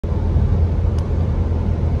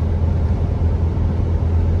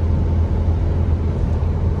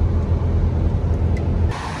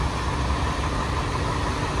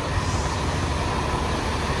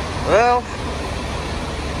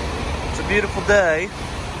beautiful day.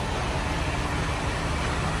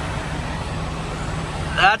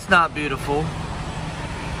 That's not beautiful,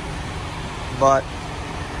 but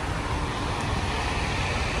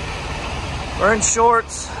we're in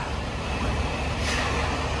shorts.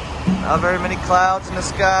 Not very many clouds in the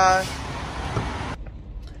sky.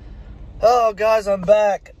 Oh, guys, I'm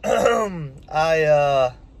back.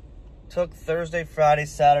 I took Thursday, Friday,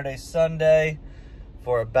 Saturday, Sunday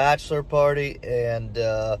for a bachelor party, and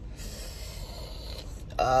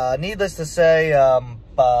needless to say,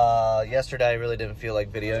 yesterday I really didn't feel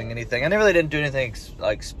like videoing anything. I really didn't do anything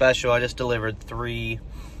like special. I just delivered three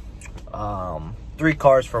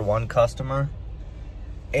cars for one customer,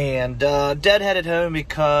 and deadheaded home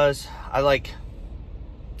because I like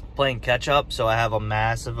playing catch up, so I have a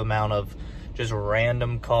massive amount of just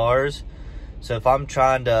random cars. So if I'm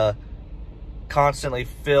trying to constantly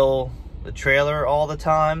fill the trailer all the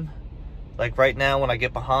time, like right now when I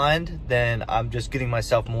get behind, then I'm just getting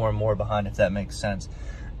myself more and more behind, if that makes sense.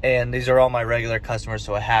 And these are all my regular customers,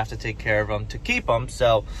 so I have to take care of them to keep them.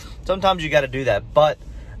 So sometimes you got to do that. But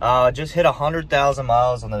just hit 100,000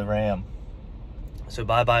 miles on the Ram, so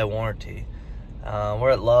bye-bye warranty.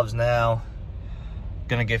 We're at Love's now,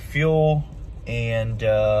 gonna get fuel, and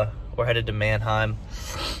we're headed to Mannheim.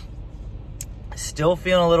 Still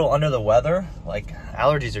feeling a little under the weather. Like,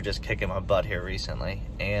 allergies are just kicking my butt here recently,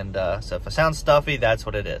 and so if I sound stuffy, that's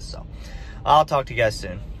what it is. So I'll talk to you guys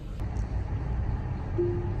soon.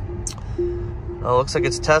 Oh, looks like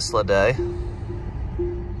it's Tesla day.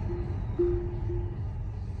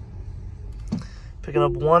 Picking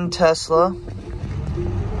up one Tesla.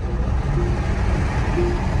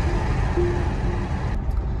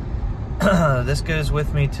 This goes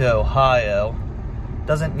with me to Ohio.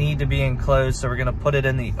 Doesn't need to be enclosed, so we're gonna put it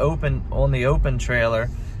in the open, on the open trailer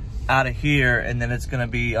out of here, and then it's gonna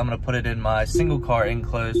be, I'm gonna put it in my single car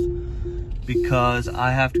enclosed, because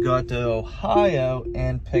I have to go out to Ohio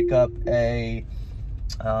and pick up a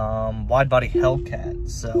wide body Hellcat.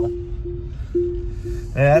 So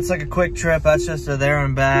yeah, that's like a quick trip. That's just a there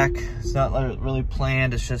and back. It's not really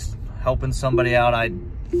planned. It's just helping somebody out. I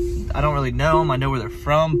don't really know them. I know where they're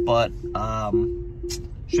from, but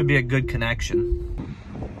should be a good connection.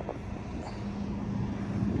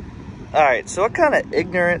 All right, so what kind of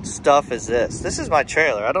ignorant stuff is this? This is my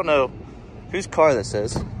trailer. I don't know whose car this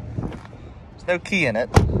is. There's no key in it.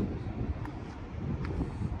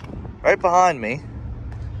 Right behind me.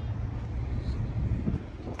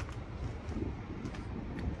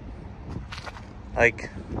 Like,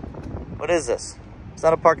 what is this? It's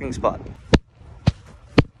not a parking spot.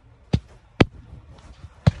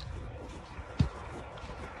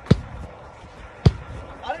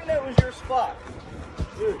 I didn't know it was your spot.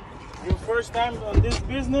 Dude, your first time on this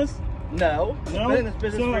business? No, I've been in this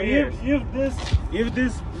business for years. If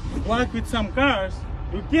this block with some cars,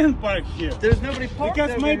 you can park here. There's nobody parked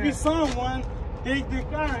because over maybe here. Someone take the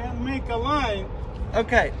car and make a line.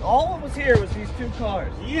 Okay, all that was here was these two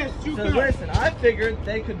cars. Yes, two so cars. Listen, I figured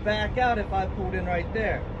they could back out if I pulled in right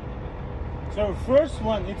there. So first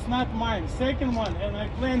one, it's not mine. Second one, and I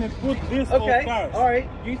plan to put this all cars. All right.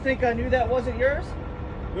 You think I knew that wasn't yours?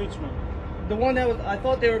 Which one? The one that was, I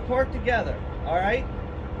thought they were parked together. All right.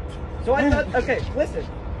 So I thought, okay, listen,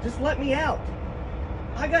 just let me out.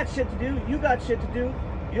 I got shit to do. You got shit to do.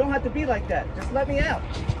 You don't have to be like that. Just let me out.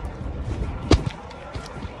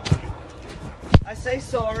 I say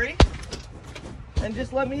sorry, and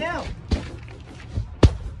just let me out.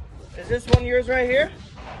 Is this one of yours right here?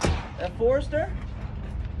 That Forester?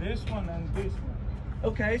 This one and this one.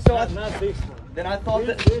 Okay, so not this one. Then I thought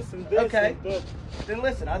this and this. Okay. And that. Then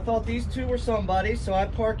listen, I thought these two were somebody, so I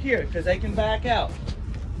park here because they can back out.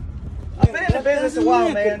 I've been in the business a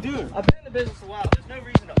while, man. Dude. I've been in the business a while. There's no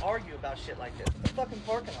reason to argue about shit like this. It's a fucking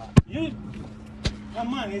parking lot. You,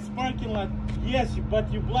 come on, it's parking lot. Yes,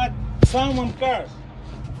 but you block someone cars.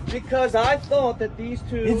 Because I thought that these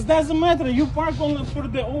two... It doesn't matter. You park only for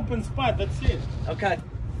the open spot. That's it. Okay.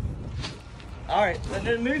 All right.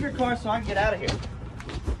 Then move your car so I can get out of here.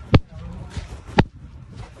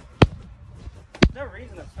 There's no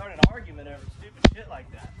reason to start an argument over stupid shit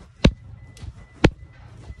like that.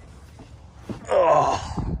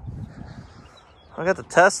 Oh. I got the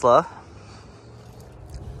Tesla.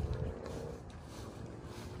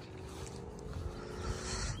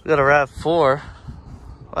 We got a RAV4.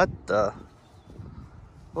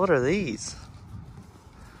 What are these?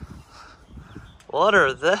 What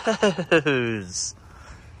are those?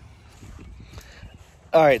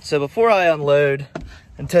 All right, so before I unload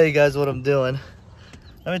and tell you guys what I'm doing,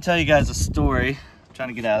 let me tell you guys a story. I'm trying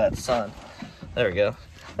to get out of that sun. There we go.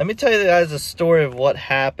 Let me tell you guys a story of what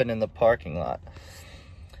happened in the parking lot.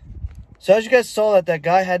 So as you guys saw, that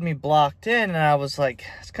guy had me blocked in, and I was like,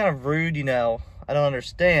 it's kind of rude, you know, I don't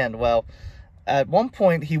understand. Well, at one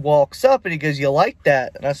point he walks up and he goes, you like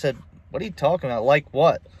that? And I said, what are you talking about? Like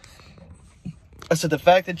what? I said, the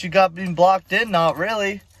fact that you got me blocked in, not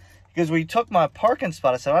really. Because we took my parking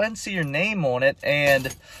spot. I said, I didn't see your name on it.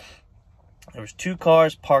 And there was 2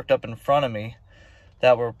 cars parked up in front of me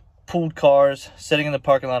that were pooled cars sitting in the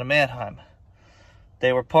parking lot of Mannheim.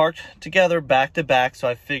 They were parked together back to back, so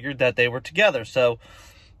I figured that they were together. So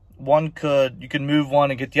you could move one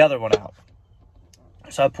and get the other one out.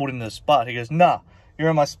 So I pulled into the spot. He goes, nah, you're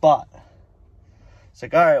in my spot. It's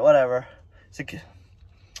like, all right, whatever. It's like,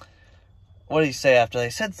 what did he say after that?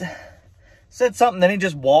 He said something, then he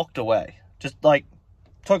just walked away. Just like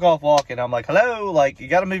took off walking. I'm like, hello, like, you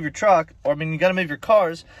gotta move your truck, or I mean, you gotta move your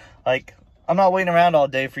cars. Like, I'm not waiting around all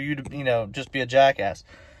day for you to, you know, just be a jackass.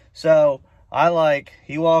 So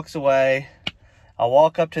he walks away. I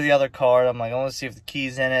walk up to the other car. I'm like, I want to see if the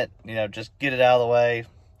key's in it, you know, just get it out of the way,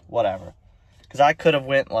 whatever. Because I could have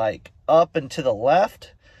went like up and to the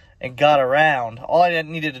left and got around. All I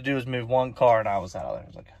needed to do was move one car and I was out of there. I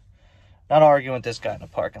was like, not arguing with this guy in the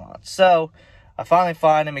parking lot. So I finally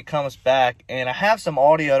find him. He comes back, and I have some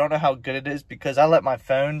audio. I don't know how good it is because I let my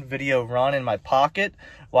phone video run in my pocket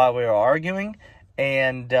while we were arguing.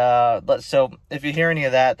 And so if you hear any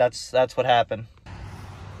of that, that's what happened.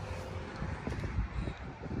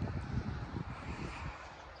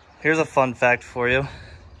 Here's a fun fact for you.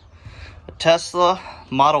 A Tesla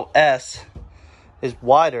Model S is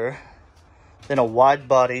wider than a wide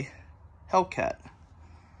body Hellcat. It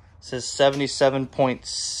says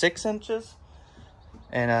 77.6 inches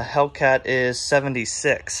and a Hellcat is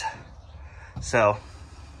 76. So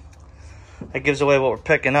that gives away what we're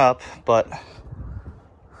picking up, but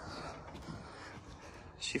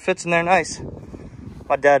she fits in there nice.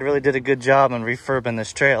 My dad really did a good job on refurbing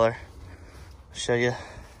this trailer. I'll show you.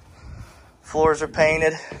 Floors are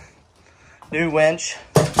painted. New winch.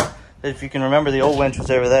 If you can remember, the old winch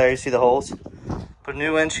was over there. You see the holes? Put a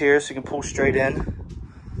new winch here so you can pull straight in.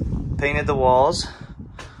 Painted the walls.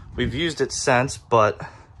 We've used it since, but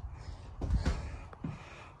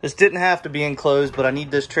this didn't have to be enclosed, but I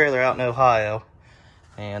need this trailer out in Ohio.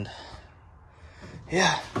 And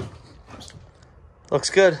yeah, looks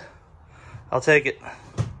good. I'll take it.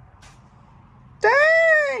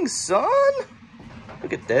 Dang, son.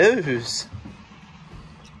 Look at those.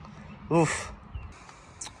 Oof.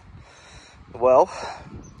 Well,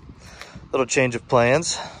 little change of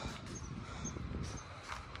plans.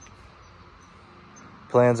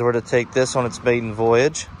 Plans were to take this on its maiden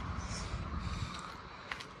voyage.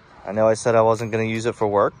 I know I said I wasn't going to use it for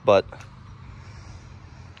work, but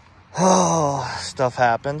stuff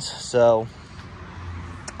happens. So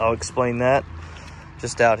I'll explain that.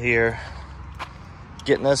 Just out here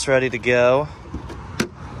getting us ready to go.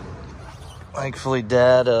 Thankfully,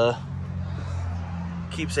 Dad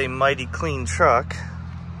keeps a mighty clean truck.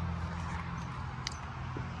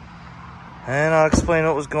 And I'll explain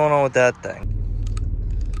what was going on with that thing.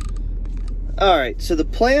 Alright, so the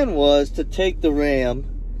plan was to take the Ram.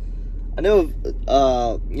 I know,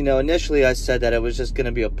 you know, initially I said that it was just going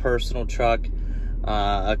to be a personal truck.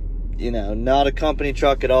 You know, not a company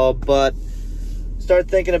truck at all, but start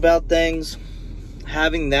thinking about things.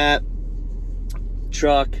 Having that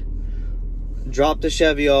truck, drop the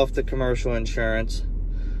Chevy off the commercial insurance,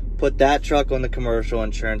 put that truck on the commercial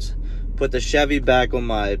insurance, put the Chevy back on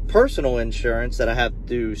my personal insurance that I have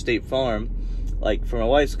through State Farm, like for my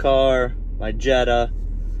wife's car, my Jetta,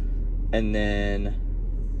 and then,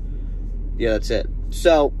 yeah, that's it.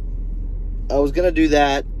 So I was going to do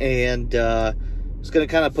that, and I was going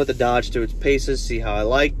to kind of put the Dodge through its paces, see how I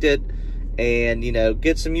liked it, and, you know,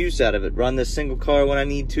 get some use out of it. Run this single car when I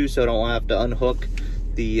need to, so I don't have to unhook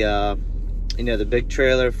the, you know, the big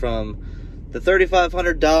trailer from the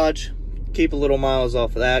 3500 Dodge. Keep a little miles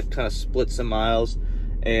off of that, kind of split some miles,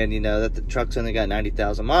 and, you know, that the truck's only got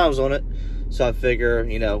 90,000 miles on it. So I figure,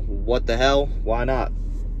 you know, what the hell? Why not?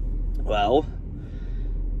 Well,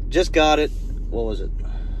 just got it. What was it?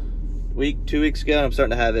 2 weeks ago, and I'm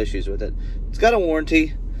starting to have issues with it. It's got a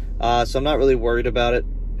warranty, so I'm not really worried about it.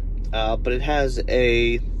 But it has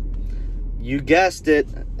you guessed it,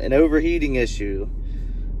 an overheating issue.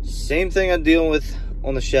 Same thing I'm dealing with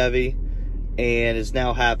on the Chevy, and it's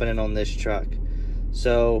now happening on this truck.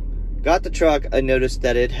 So, got the truck. I noticed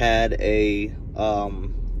that it had a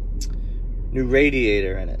new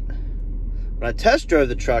radiator in it. When I test drove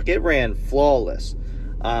the truck, it ran flawless.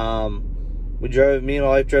 Me and my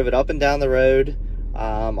wife drove it up and down the road.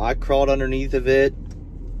 I crawled underneath of it,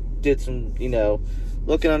 did some, you know,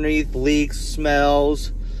 looking underneath, leaks,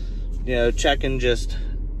 smells, you know, checking just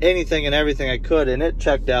anything and everything I could, and it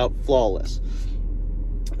checked out flawless.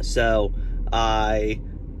 So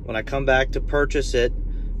when I come back to purchase it,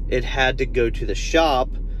 it had to go to the shop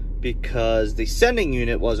because the sending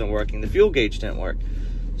unit wasn't working. The fuel gauge didn't work.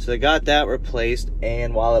 So they got that replaced,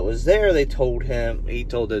 and while it was there, he told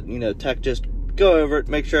the tech, just go over it,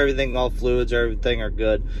 make sure everything, all fluids, everything are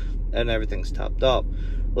good, and everything's topped off.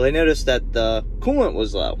 Well, they noticed that the coolant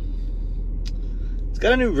was low. It's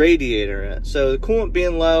got a new radiator in it, so the coolant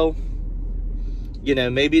being low,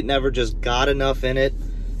 maybe it never just got enough in it,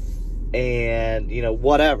 and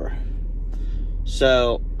whatever.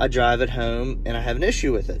 So I drive it home and I have an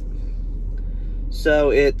issue with it. So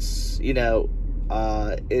it's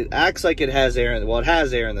it acts like it has air in, well, it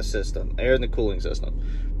has air in the system, air in the cooling system,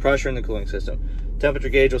 pressure in the cooling system. Temperature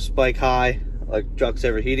gauge will spike high like truck's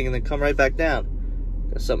overheating and then come right back down.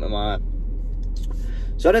 Got something in my eye.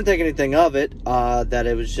 So I didn't think anything of it, that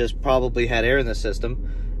it was just probably had air in the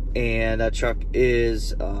system, and that truck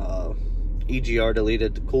is EGR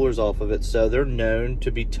deleted the coolers off of it, so they're known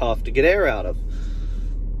to be tough to get air out of.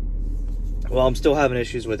 Well, I'm still having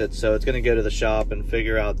issues with it, so it's going to go to the shop and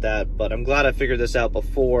figure out that, but I'm glad I figured this out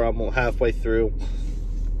before. I'm halfway through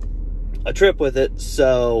a trip with it,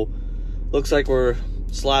 so looks like we're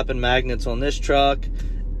slapping magnets on this truck,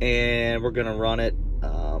 and we're going to run it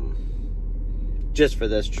just for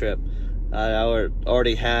this trip. I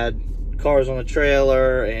already had cars on the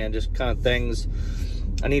trailer and just kind of things.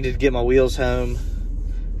 I needed to get my wheels home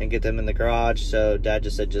and get them in the garage, so Dad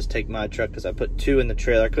just said just take my truck, because I put 2 in the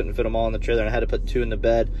trailer. I couldn't fit them all in the trailer, and I had to put 2 in the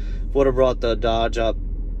bed. Would have brought the Dodge up,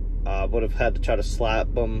 would have had to try to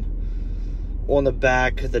slap them on the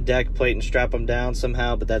back of the deck plate and strap them down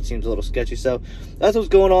somehow, but that seems a little sketchy. So that's what's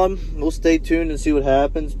going on. We'll stay tuned and see what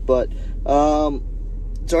happens, but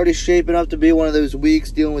it's already shaping up to be one of those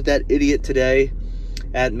weeks dealing with that idiot today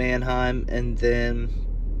at Mannheim, and then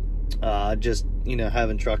just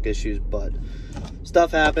having truck issues. But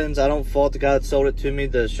stuff happens. I don't fault the guy that sold it to me,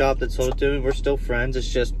 the shop that sold it to me. We're still friends. It's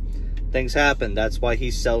just things happen. That's why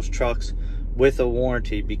he sells trucks with a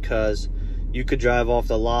warranty, because you could drive off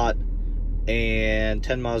the lot and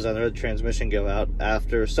 10 miles down the road, the transmission go out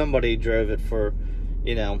after somebody drove it for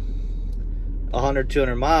 100,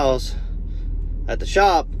 200 miles at the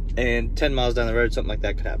shop, and 10 miles down the road something like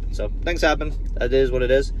that could happen. So things happen. That is what it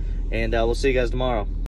is, and we'll see you guys tomorrow.